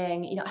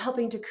training,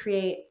 helping to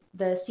create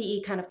the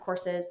CE kind of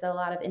courses that a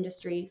lot of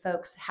industry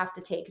folks have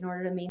to take in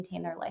order to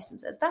maintain their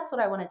licenses, that's what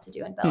I wanted to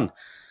do and build.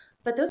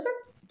 But those are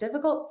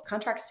difficult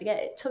contracts to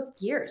get. It took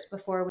years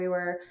before we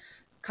were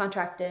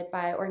contracted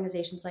by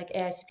organizations like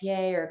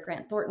AICPA or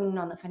Grant Thornton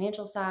on the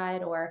financial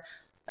side, or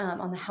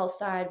on the health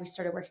side, we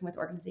started working with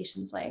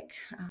organizations like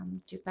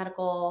Duke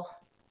Medical,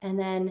 and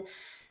then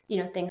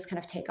things kind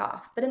of take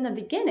off. But in the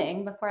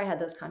beginning, before I had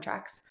those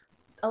contracts,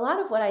 a lot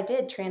of what I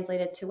did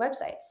translated to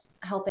websites,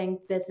 helping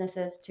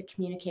businesses to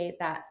communicate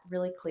that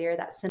really clear,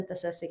 that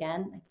synthesis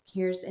again. Like,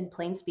 here's in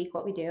plain speak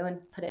what we do, and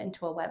put it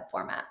into a web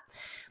format.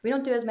 We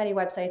don't do as many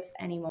websites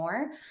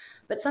anymore,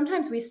 but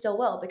sometimes we still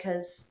will,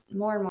 because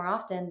more and more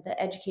often the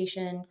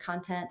educational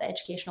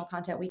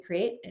content we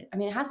create,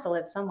 it has to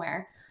live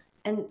somewhere.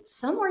 And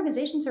some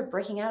organizations are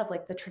breaking out of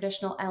like the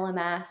traditional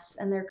LMS,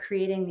 and they're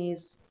creating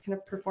these kind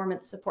of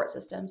performance support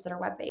systems that are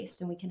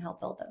web-based, and we can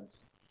help build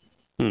those.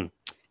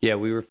 Yeah,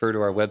 we refer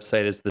to our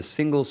website as the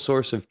single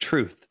source of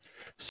truth.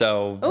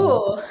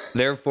 So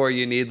therefore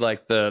you need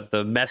like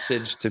the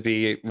message to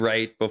be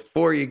right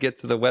before you get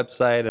to the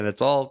website, and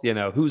it's all,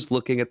 who's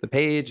looking at the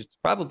page. It's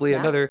probably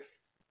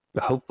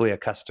hopefully a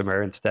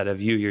customer instead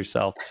of you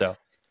yourself. So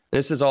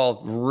this is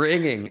all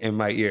ringing in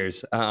my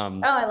ears.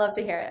 I love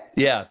to hear it.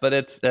 Yeah, but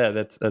it's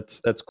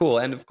that's cool.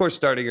 And of course,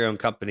 starting your own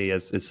company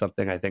is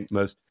something I think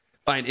most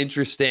find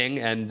interesting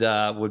and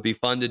would be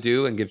fun to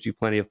do, and gives you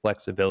plenty of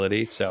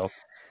flexibility. So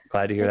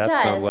glad to hear that's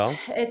going well.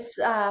 It's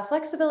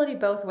flexibility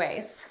both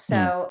ways.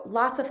 So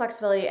lots of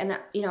flexibility. And,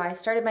 I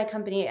started my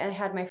company. I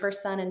had my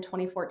first son in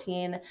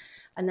 2014.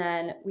 And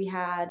then we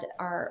had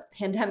our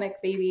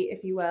pandemic baby,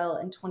 if you will,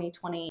 in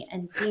 2020.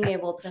 And being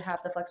able to have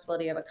the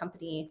flexibility of a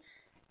company,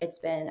 it's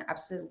been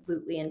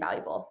absolutely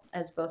invaluable,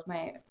 as both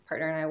my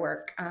partner and I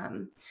work.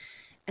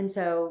 And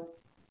so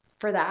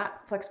for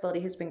that,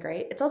 flexibility has been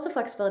great. It's also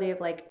flexibility of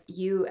like,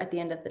 you at the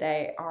end of the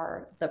day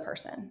are the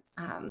person.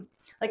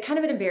 Like, kind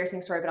of an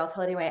embarrassing story, but I'll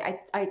tell it anyway.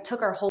 I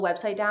took our whole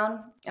website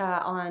down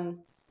on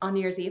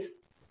New Year's Eve. It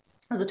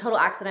was a total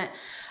accident.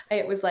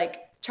 It was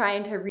like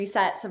trying to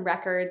reset some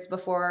records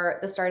before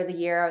the start of the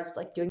year. I was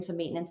like doing some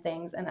maintenance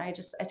things, and I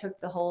took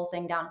the whole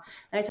thing down,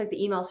 and I took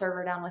the email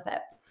server down with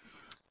it.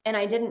 And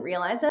I didn't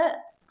realize it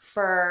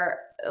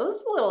it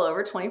was a little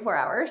over 24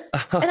 hours.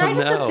 And I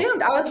just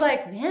assumed, I was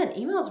like, man,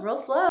 email's real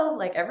slow.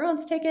 Like,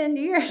 everyone's taking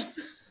New Year's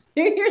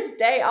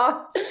Day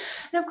off.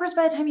 And of course,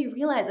 by the time you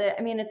realize it,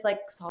 it's like,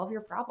 solve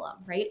your problem,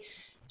 right?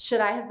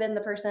 Should I have been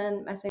the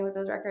person messing with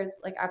those records?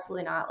 Like,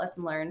 absolutely not.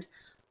 Lesson learned.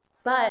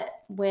 But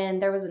when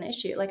there was an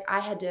issue, like, I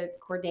had to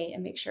coordinate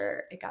and make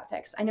sure it got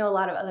fixed. I know a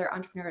lot of other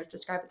entrepreneurs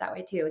describe it that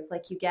way too. It's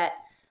like you get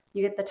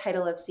the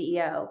title of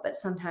CEO, but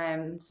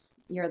sometimes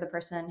you're the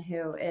person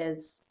who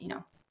is,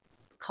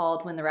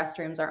 called when the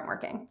restrooms aren't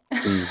working.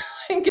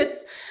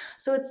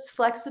 So it's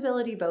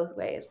flexibility both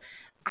ways.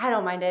 I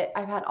don't mind it.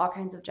 I've had all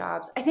kinds of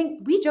jobs. I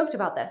think we joked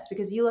about this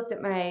because you looked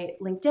at my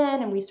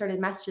LinkedIn and we started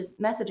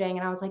messaging,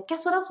 and I was like,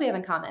 guess what else we have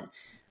in common?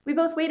 We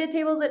both waited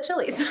tables at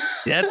Chili's.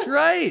 That's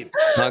right.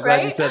 I'm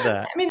glad you said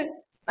that.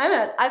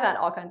 I've had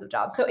all kinds of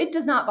jobs. So it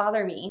does not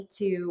bother me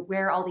to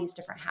wear all these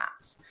different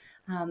hats.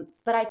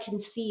 But I can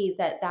see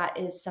that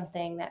is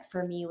something that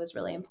for me was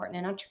really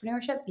important in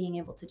entrepreneurship, being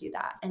able to do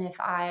that. And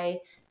if I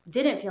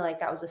didn't feel like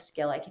that was a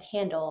skill I could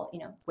handle,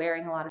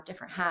 wearing a lot of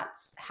different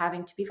hats,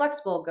 having to be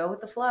flexible, go with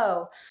the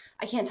flow.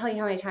 I can't tell you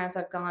how many times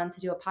I've gone to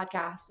do a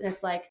podcast and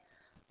it's like,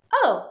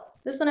 oh,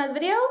 this one has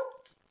video?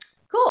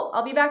 Cool.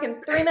 I'll be back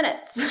in 3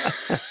 minutes.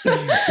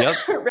 Yep.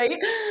 Right.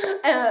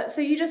 So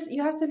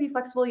you have to be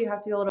flexible. You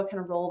have to be able to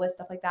kind of roll with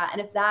stuff like that.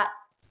 And if that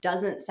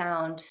doesn't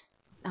sound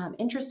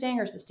interesting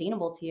or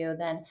sustainable to you,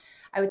 then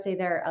I would say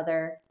there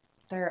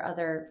are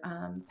other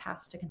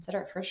paths to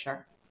consider for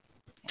sure.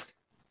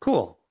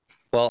 Cool.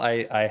 Well,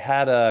 I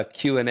had a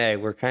Q&A.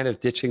 We're kind of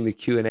ditching the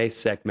Q&A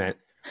segment,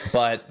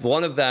 but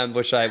one of them,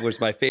 which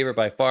was my favorite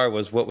by far,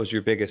 was what was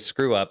your biggest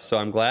screw up? So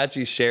I'm glad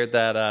you shared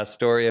that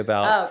story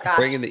about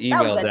bringing the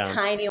email down. That was a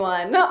tiny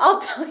one. I'll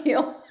tell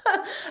you.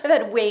 I've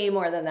had way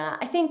more than that.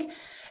 I think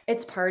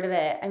it's part of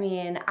it.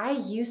 I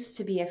used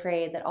to be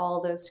afraid that all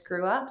those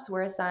screw ups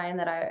were a sign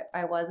that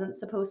I wasn't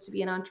supposed to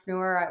be an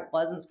entrepreneur. I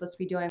wasn't supposed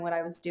to be doing what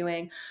I was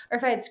doing. Or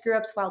if I had screw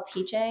ups while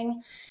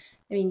teaching.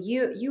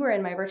 You were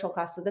in my virtual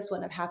class, so this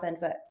wouldn't have happened.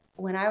 But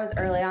when I was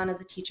early on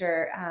as a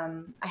teacher,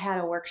 I had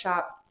a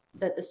workshop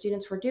that the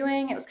students were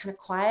doing. It was kind of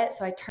quiet.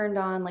 So I turned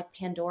on like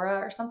Pandora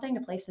or something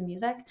to play some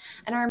music.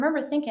 And I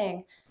remember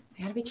thinking,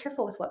 I got to be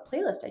careful with what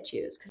playlist I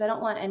choose, because I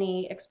don't want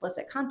any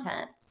explicit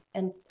content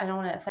and I don't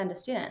want to offend a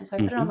student. So I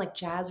put it on like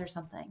jazz or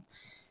something.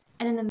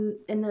 And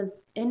in the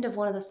end of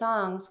one of the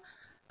songs,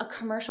 a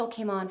commercial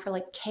came on for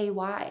like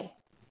KY,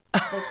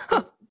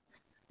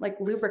 like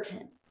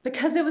lubricant.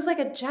 because it was like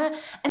a jet,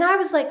 and I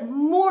was like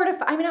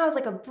mortified. I mean, I was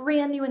like a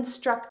brand new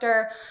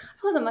instructor.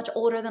 I wasn't much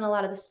older than a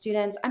lot of the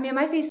students. I mean,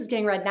 my face is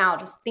getting red now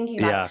just thinking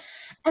about it. Yeah.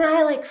 And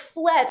I like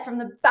fled from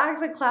the back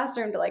of the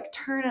classroom to like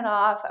turn it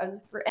off. I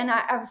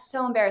was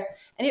so embarrassed.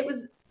 And it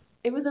was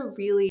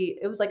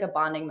like a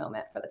bonding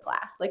moment for the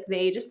class. Like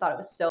they just thought it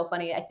was so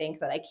funny, I think,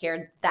 that I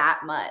cared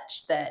that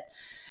much that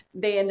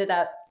they ended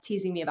up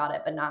teasing me about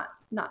it, but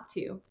not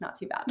too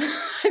bad.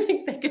 I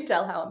think they could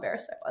tell how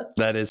embarrassed I was.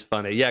 That is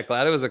funny. Yeah,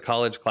 glad it was a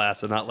college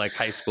class and not like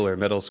high school or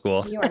middle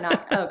school. You are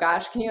not. Oh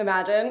gosh, can you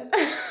imagine?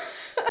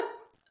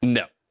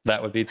 No,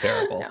 that would be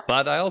terrible. No.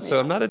 But I also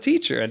am not a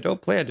teacher and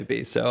don't plan to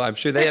be. So I'm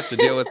sure they have to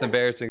deal with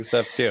embarrassing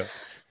stuff too.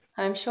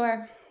 I'm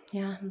sure.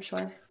 Yeah, I'm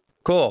sure.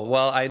 Cool.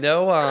 Well, I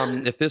know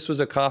if this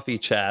was a coffee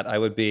chat, I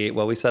would be,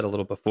 well, we said a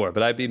little before,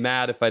 but I'd be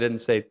mad if I didn't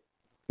say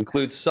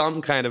include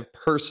some kind of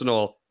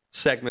personal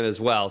segment as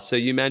well. So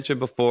you mentioned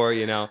before,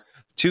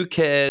 2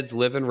 kids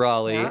live in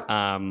Raleigh.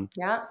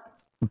 Yeah.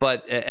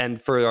 But, and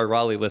for our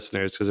Raleigh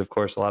listeners, because of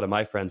course, a lot of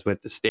my friends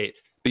went to state,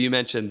 but you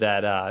mentioned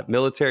that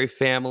military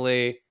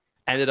family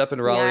ended up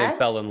in Raleigh and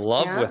fell in Yes.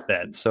 love Yeah. with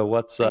it. So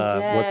what's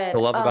I to did.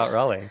 love about Oh,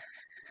 Raleigh?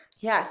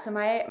 yeah. So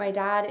my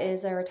dad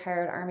is a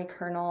retired Army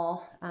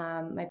colonel.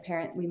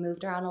 We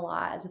moved around a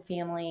lot as a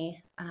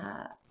family.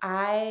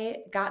 I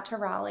got to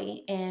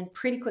Raleigh and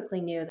pretty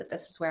quickly knew that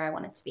this is where I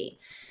wanted to be.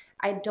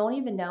 I don't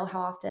even know how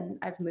often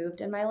I've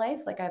moved in my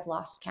life. Like I've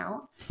lost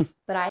count,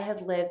 but I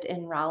have lived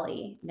in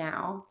Raleigh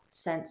now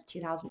since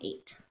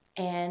 2008.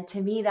 And to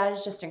me, that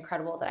is just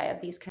incredible that I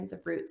have these kinds of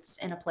roots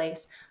in a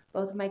place.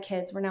 Both of my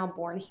kids were now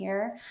born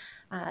here.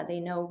 They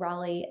know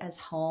Raleigh as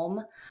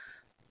home.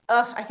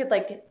 Oh, I could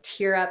like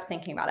tear up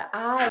thinking about it.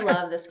 I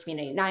love this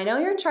community. Now I know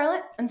you're in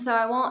Charlotte, and so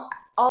I won't.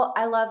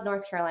 I love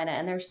North Carolina,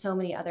 and there's so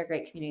many other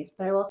great communities.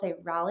 But I will say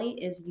Raleigh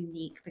is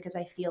unique because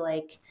I feel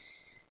like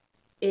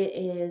it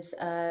is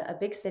a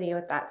big city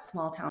with that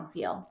small town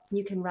feel.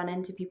 You can run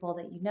into people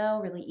that you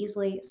know really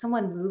easily.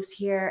 Someone moves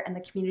here, and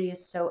the community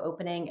is so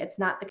opening. It's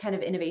not the kind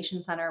of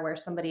innovation center where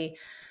somebody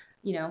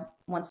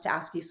wants to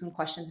ask you some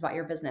questions about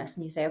your business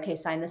and you say, okay,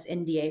 sign this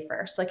NDA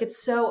first. Like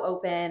it's so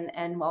open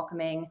and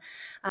welcoming.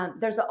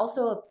 There's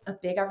also a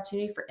big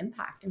opportunity for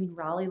impact. I mean,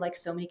 Raleigh, like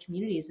so many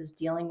communities, is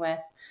dealing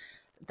with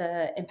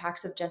the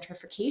impacts of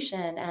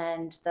gentrification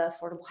and the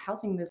affordable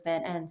housing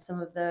movement and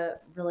some of the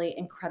really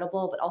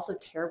incredible, but also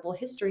terrible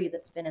history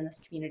that's been in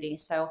this community.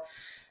 So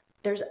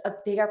there's a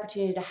big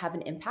opportunity to have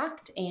an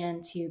impact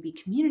and to be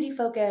community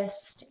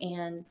focused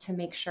and to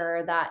make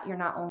sure that you're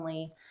not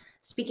only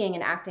speaking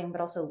and acting, but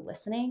also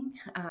listening.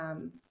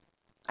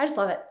 I just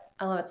love it.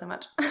 I love it so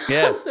much.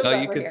 Yeah. I'm so Oh,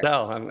 glad you we're could here.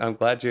 tell. I'm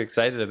glad you're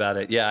excited about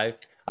it. Yeah.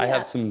 I Yeah.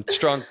 have some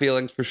strong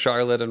feelings for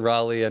Charlotte and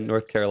Raleigh and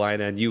North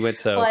Carolina, and you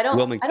went Well, to I don't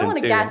Wilmington want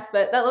to too. guess,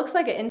 but that looks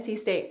like an NC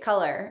State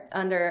color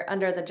under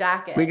the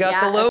jacket. We got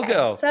the Yeah. Okay.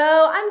 logo.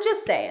 So I'm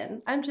just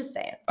saying. And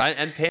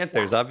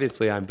Panthers. Yeah.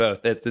 Obviously, I'm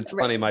both. It's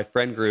funny. Right. My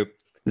friend group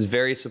is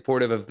very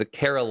supportive of the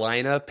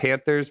Carolina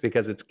Panthers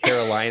because it's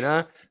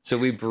Carolina. So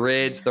we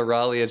bridge the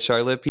Raleigh and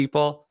Charlotte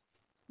people.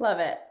 Love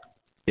it.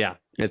 Yeah,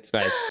 it's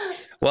nice.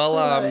 Well,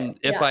 I love it.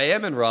 if Yeah. I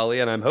am in Raleigh,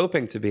 and I'm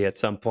hoping to be at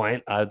some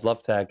point, I'd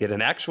love to get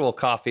an actual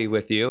coffee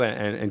with you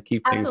and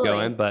keep things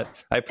going. Absolutely.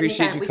 But I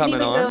appreciate Anytime. you We can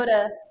coming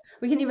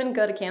even on.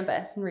 go to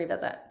campus and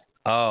revisit.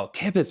 Oh,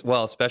 campus.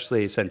 Well,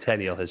 especially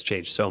Centennial has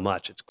changed so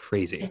much. It's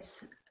crazy.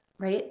 It's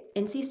right.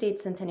 NC State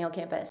Centennial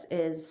Campus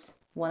is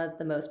one of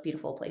the most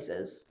beautiful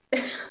places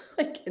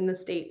like in the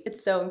state.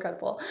 It's so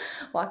incredible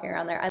walking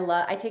around there.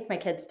 I take my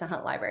kids to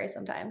Hunt Library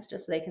sometimes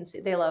just so they can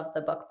see. They love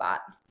the book bot.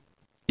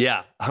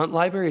 Yeah, Hunt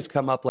Libraries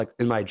come up like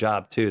in my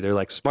job too. They're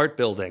like smart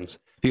buildings.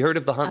 Have you heard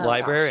of the Hunt Oh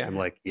Library? gosh. I'm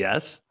like,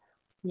 yes.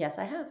 Yes,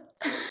 I have.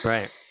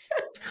 Right.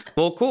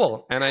 Well,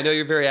 cool. And I know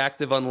you're very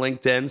active on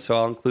LinkedIn, so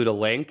I'll include a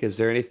link. Is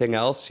there anything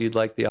else you'd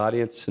like the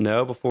audience to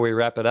know before we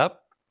wrap it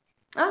up?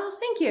 Oh,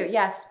 thank you.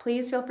 Yes,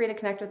 please feel free to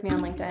connect with me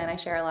on LinkedIn. I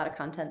share a lot of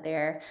content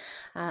there,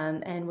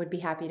 and would be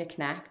happy to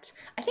connect.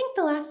 I think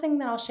the last thing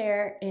that I'll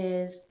share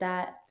is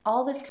that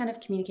all this kind of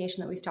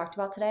communication that we've talked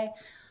about today,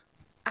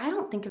 I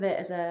don't think of it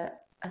as a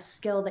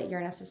skill that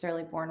you're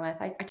necessarily born with.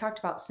 I talked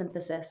about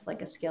synthesis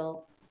like a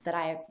skill that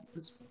I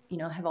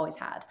have always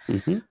had.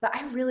 Mm-hmm. But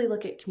I really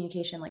look at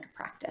communication like a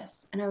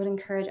practice. And I would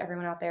encourage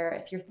everyone out there,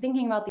 if you're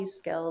thinking about these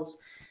skills,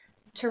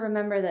 to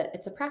remember that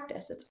it's a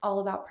practice. It's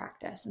all about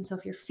practice. And so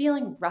if you're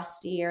feeling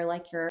rusty or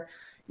like you're,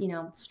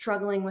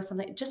 struggling with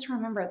something, just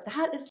remember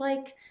that is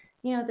like,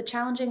 the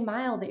challenging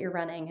mile that you're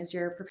running as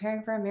you're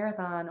preparing for a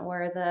marathon,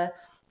 or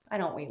I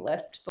don't weight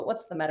lift, but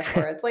what's the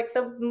metaphor? It's like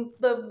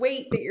the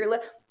weight that you're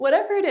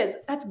whatever it is,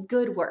 that's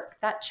good work.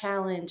 That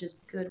challenge is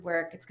good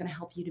work. It's going to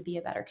help you to be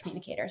a better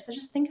communicator. So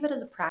just think of it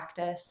as a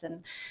practice,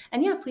 and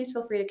yeah, please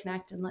feel free to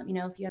connect and let me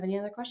know if you have any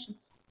other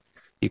questions.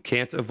 You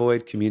can't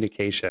avoid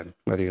communication,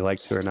 whether you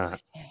like to or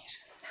not. No,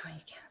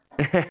 you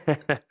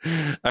can't.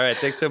 All right.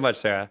 Thanks so much,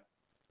 Sarah.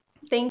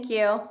 Thank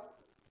you.